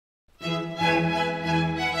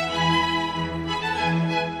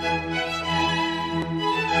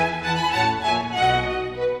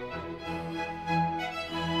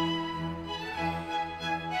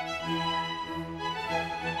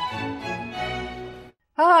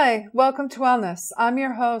Hi, welcome to Wellness. I'm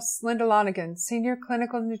your host, Linda Lonergan, Senior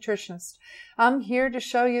Clinical Nutritionist. I'm here to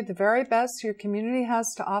show you the very best your community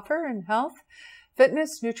has to offer in health,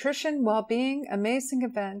 fitness, nutrition, well-being, amazing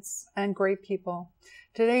events, and great people.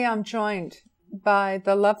 Today I'm joined by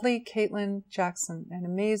the lovely Caitlyn Jackson, an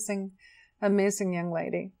amazing young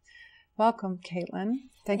lady. Welcome, Caitlyn.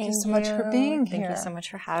 Thank you so much for being here. Thank you so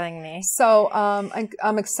much for having me. So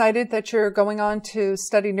I'm excited that you're going on to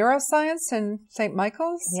study neuroscience in St.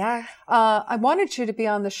 Michael's. Yeah. I wanted you to be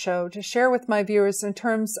on the show to share with my viewers in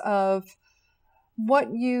terms of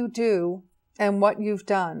what you do and what you've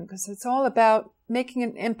done, because it's all about making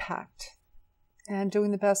an impact and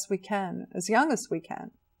doing the best we can, as young as we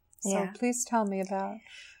can. So please tell me about.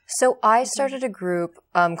 So I started a group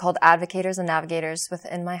called Advocators and Navigators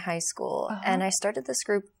within my high school. And I started this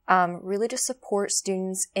group really to support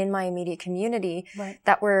students in my immediate community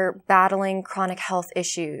that were battling chronic health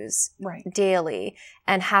issues daily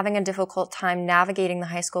and having a difficult time navigating the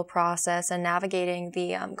high school process and navigating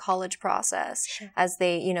the college process as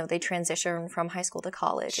they transition from high school to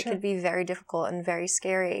college. It could be very difficult and very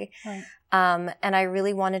scary. And I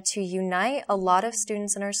really wanted to unite a lot of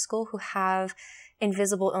students in our school who have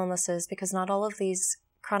invisible illnesses, because not all of these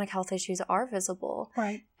chronic health issues are visible.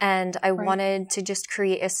 And I wanted to just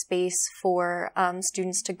create a space for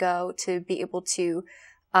students to go to be able to,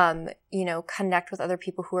 connect with other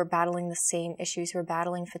people who are battling the same issues, who are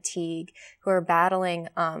battling fatigue, who are battling,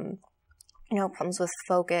 problems with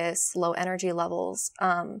focus, low energy levels,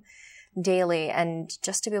 daily, and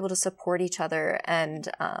just to be able to support each other and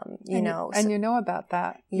you know about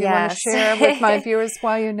that. You want to share with my viewers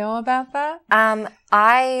why you know about that?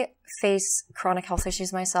 I face chronic health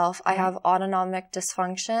issues myself. I have autonomic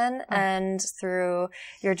dysfunction, and through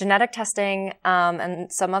your genetic testing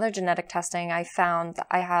and some other genetic testing, I found that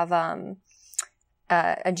I have a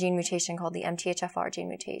gene mutation called the MTHFR gene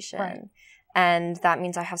mutation. And that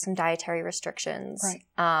means I have some dietary restrictions.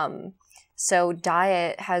 So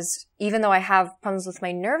diet has, even though I have problems with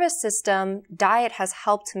my nervous system, diet has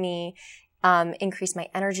helped me increase my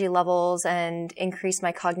energy levels and increase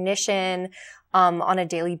my cognition on a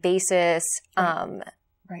daily basis.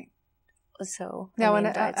 So now,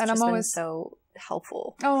 it's I'm always so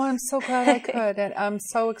helpful. Oh, I'm so glad I could, and I'm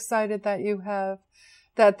so excited that you have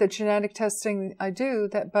that the genetic testing I do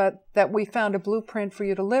that we found a blueprint for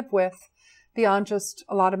you to live with. Beyond just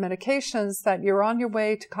a lot of medications, that you're on your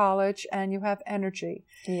way to college and you have energy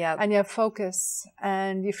and you have focus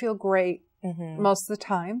and you feel great most of the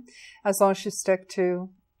time, as long as you stick to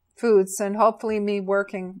foods. And hopefully me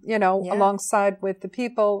working, alongside with the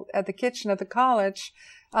people at the kitchen of the college,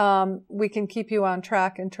 we can keep you on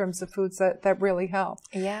track in terms of foods that really help.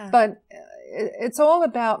 But it's all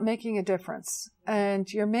about making a difference,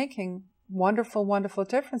 and you're making wonderful, wonderful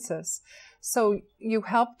differences. So you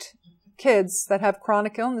helped kids that have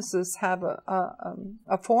chronic illnesses have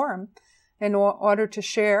a forum in order to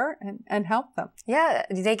share and help them. Yeah,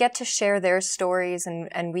 they get to share their stories,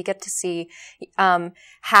 and we get to see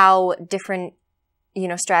how different,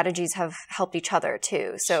 strategies have helped each other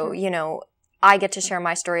too. So, I get to share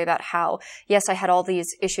my story about how, yes, I had all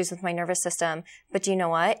these issues with my nervous system, but do you know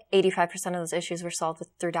what? 85% of those issues were solved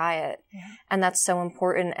through diet. And that's so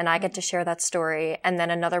important. And I get to share that story. And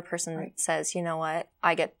then another person says, you know what?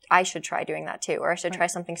 I should try doing that too, or I should try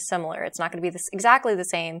something similar. It's not going to be exactly the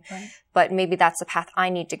same, but maybe that's the path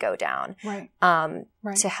I need to go down,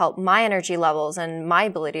 to help my energy levels and my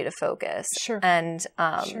ability to focus. And,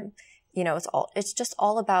 it's just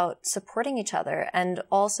all about supporting each other, and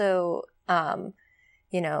also,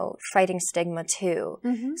 fighting stigma too.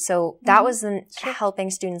 So that was helping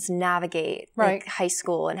students navigate high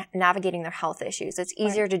school and navigating their health issues. It's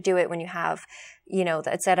easier to do it when you have,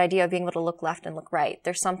 it's that idea of being able to look left and look right.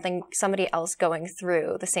 There's somebody else going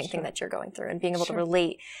through the same thing that you're going through, and being able to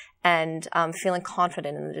relate and feeling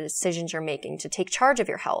confident in the decisions you're making to take charge of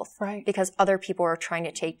your health, because other people are trying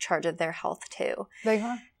to take charge of their health too. They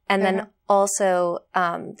are. And then also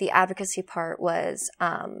the advocacy part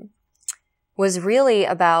was really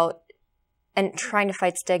about and trying to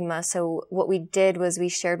fight stigma. So what we did was we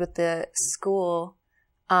shared with the school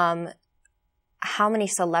how many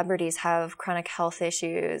celebrities have chronic health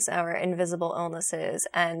issues or invisible illnesses,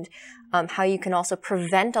 and how you can also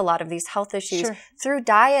prevent a lot of these health issues through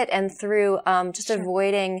diet and through just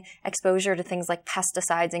avoiding exposure to things like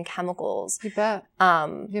pesticides and chemicals. You bet.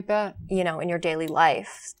 In your daily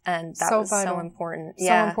life. And that was vital. So important.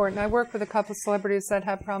 So important. I work with a couple of celebrities that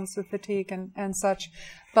have problems with fatigue and such.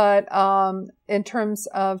 But in terms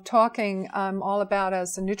of talking, I'm all about,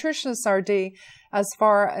 as a nutritionist RD, as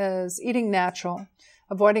far as eating natural,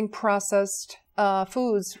 avoiding processed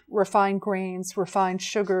foods, refined grains, refined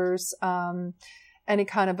sugars, any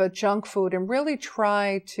kind of a junk food, and really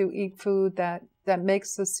try to eat food that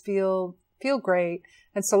makes us feel great,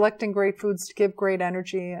 and selecting great foods to give great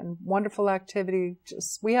energy and wonderful activity.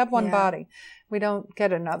 Just, we have one body. We don't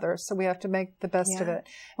get another, so we have to make the best of it.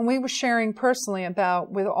 And we were sharing personally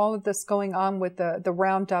about, with all of this going on with the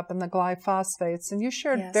Roundup and the glyphosates, and you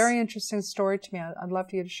shared a very interesting story to me. I'd love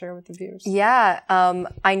for you to share with the viewers. Yeah.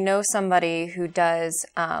 I know somebody who does,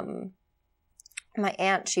 my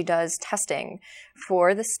aunt, she does testing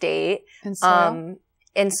for the state. In soil?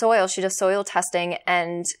 In soil, she does soil testing,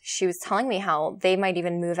 and she was telling me how they might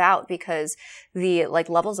even move out because the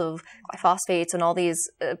levels of glyphosates and all these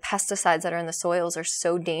pesticides that are in the soils are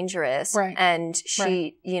so dangerous. Right. And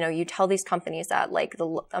she, you tell these companies that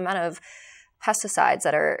the amount of pesticides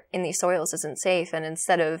that are in these soils isn't safe, and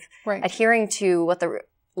instead of adhering to what the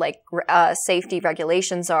safety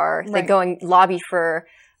regulations are, they go and lobby for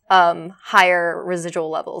higher residual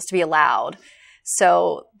levels to be allowed.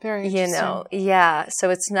 So, very interesting. So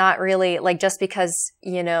it's not really just because,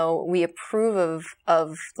 we approve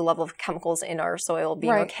of the level of chemicals in our soil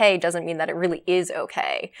being okay doesn't mean that it really is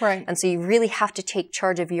okay. Right. And so you really have to take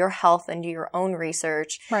charge of your health and do your own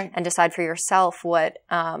research and decide for yourself what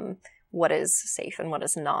is safe and what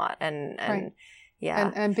is not.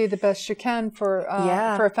 And be the best you can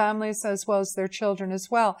for families as well as their children as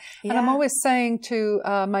well. And I'm always saying to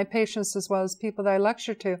my patients as well as people that I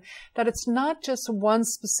lecture to that it's not just one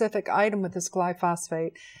specific item with this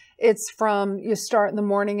glyphosate. It's from you start in the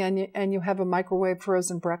morning and you have a microwave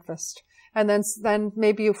frozen breakfast. And then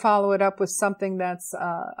maybe you follow it up with something that's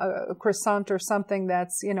a croissant or something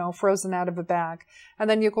that's, frozen out of a bag. And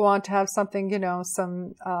then you go on to have something,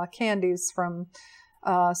 some candies from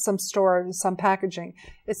some store, some packaging.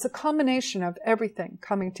 It's a combination of everything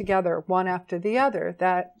coming together one after the other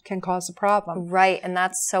that can cause a problem. Right. And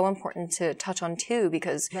that's so important to touch on too,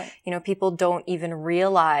 because, people don't even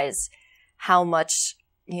realize how much,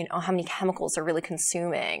 how many chemicals they're really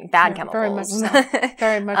consuming, bad chemicals. Very much so.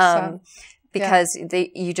 Very much so. Because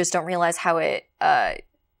you just don't realize how it,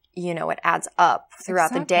 it adds up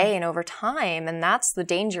throughout the day and over time. And that's the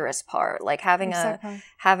dangerous part. Having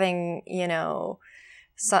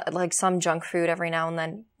some junk food every now and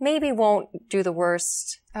then maybe won't do the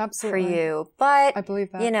worst for you. But, I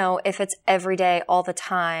believe that. If it's every day, all the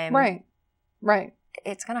time. Right.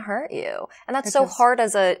 It's going to hurt you. And that's so hard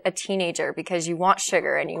as a teenager because you want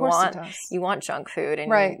sugar and you want junk food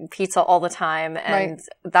and pizza all the time. And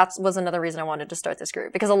that was another reason I wanted to start this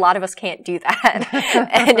group because a lot of us can't do that.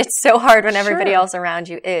 And it's so hard when everybody else around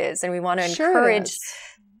you is. And we want to encourage,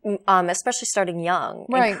 especially starting young,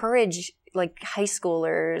 encourage high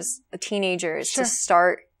schoolers, teenagers to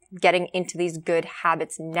start getting into these good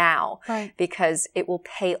habits now because it will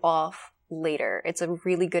pay off later. It's a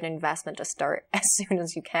really good investment to start as soon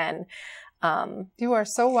as you can. You are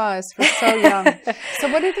so wise for so young. So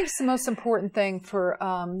what do you think is the most important thing for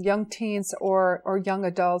young teens or young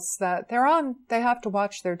adults that they have to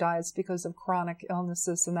watch their diets because of chronic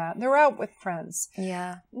illnesses and that? They're out with friends.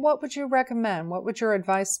 Yeah. What would you recommend? What would your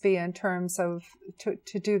advice be in terms of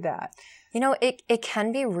to do that? It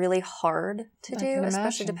can be really hard to do,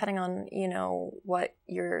 especially depending on, what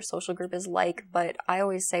your social group is like. But I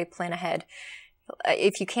always say plan ahead.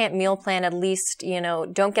 If you can't meal plan, at least,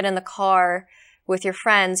 don't get in the car with your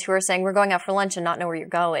friends who are saying we're going out for lunch and not know where you're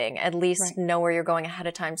going. At least know where you're going ahead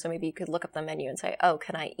of time. So maybe you could look up the menu and say, oh,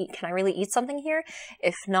 can I really eat something here?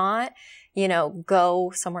 If not,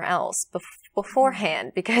 go somewhere else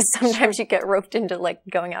beforehand, because sometimes you get roped into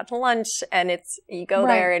going out to lunch and you go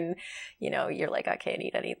there and, you're like, I can't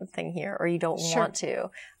eat anything here, or you don't want to.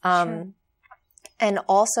 And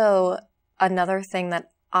also another thing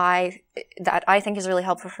that I think is really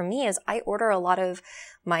helpful for me is I order a lot of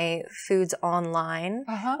my foods online,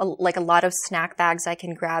 a lot of snack bags I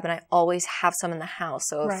can grab, and I always have some in the house.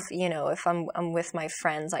 So if I'm with my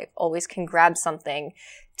friends, I always can grab something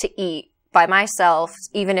to eat by myself,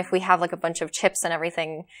 even if we have a bunch of chips and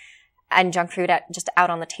everything and junk food just out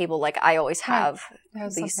on the table. I always have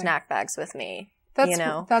these snack bags with me.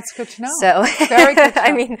 That's good to know. So very good to know.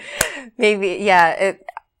 I mean, maybe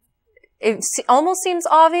it almost seems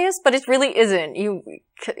obvious, but it really isn't.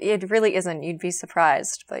 It really isn't. You'd be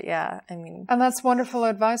surprised. But and that's wonderful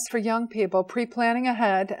advice for young people, pre-planning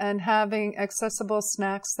ahead and having accessible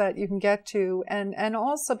snacks that you can get to, and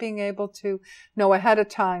also being able to know ahead of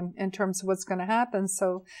time in terms of what's going to happen.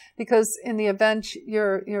 So, because in the event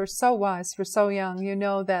you're so wise, you're so young, you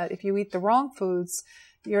know that if you eat the wrong foods,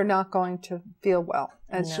 you're not going to feel well.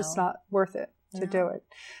 And it's just not worth it. to do it.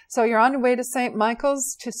 So you're on your way to St.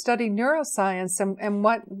 Michael's to study neuroscience, and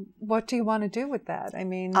what do you want to do with that? I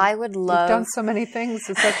mean, I would love... You've done so many things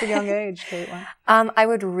at such a young age, Caitlyn. I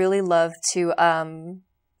would really love to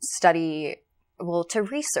study, to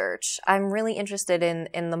research. I'm really interested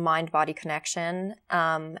in the mind-body connection.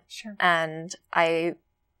 Sure. And I'm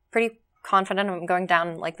pretty confident I'm going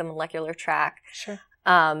down like the molecular track. Sure.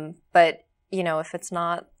 But, you know, if it's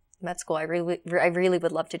not med school, I really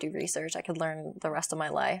would love to do research. I could learn the rest of my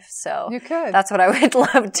life. So you could. That's what I would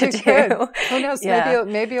love to do. Could. Who knows? Yeah.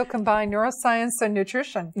 Maybe you'll combine neuroscience and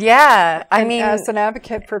nutrition. Yeah. I mean, as an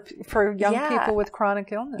advocate for young people with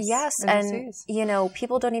chronic illness. Yes. And disease. You know,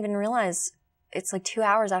 people don't even realize it's like 2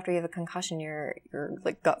 hours after you have a concussion, your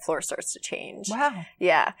like gut flora starts to change. Wow.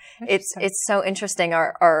 Yeah. It's so interesting.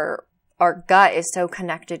 Our gut is so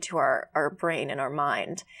connected to our brain and our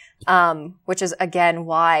mind, which is, again,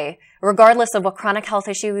 why, regardless of what chronic health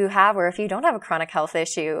issue you have, or if you don't have a chronic health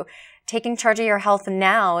issue, taking charge of your health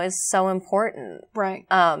now is so important. Right.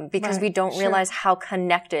 Because we don't realize how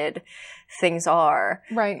connected things are.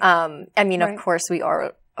 Right. I mean, of course, we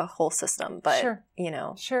are a whole system, but, you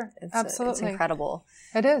know, absolutely. It's incredible.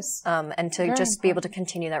 It is. And to just be able to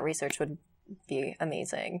continue that research would be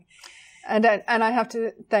amazing. And I have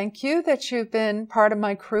to thank you that you've been part of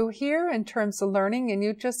my crew here in terms of learning, and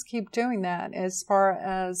you just keep doing that as far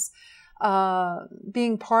as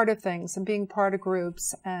being part of things and being part of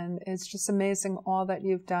groups. And it's just amazing all that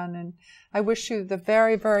you've done. And I wish you the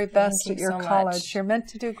very, very best at your college. You're meant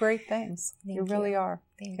to do great things. You really are.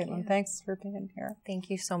 Caitlyn, you. Thanks for being here.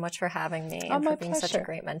 Thank you so much for having me and for being such a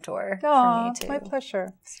great mentor for me too. My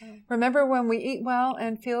pleasure. So. Remember, when we eat well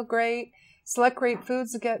and feel great, select great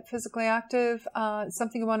foods to get physically active. It's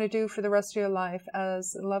something you want to do for the rest of your life.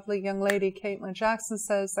 As a lovely young lady, Caitlyn Jackson,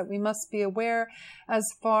 says, that we must be aware as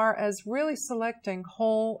far as really selecting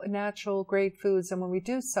whole, natural, great foods. And when we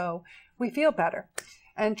do so, we feel better,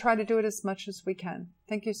 and try to do it as much as we can.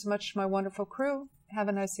 Thank you so much to my wonderful crew. Have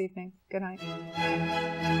a nice evening. Good night.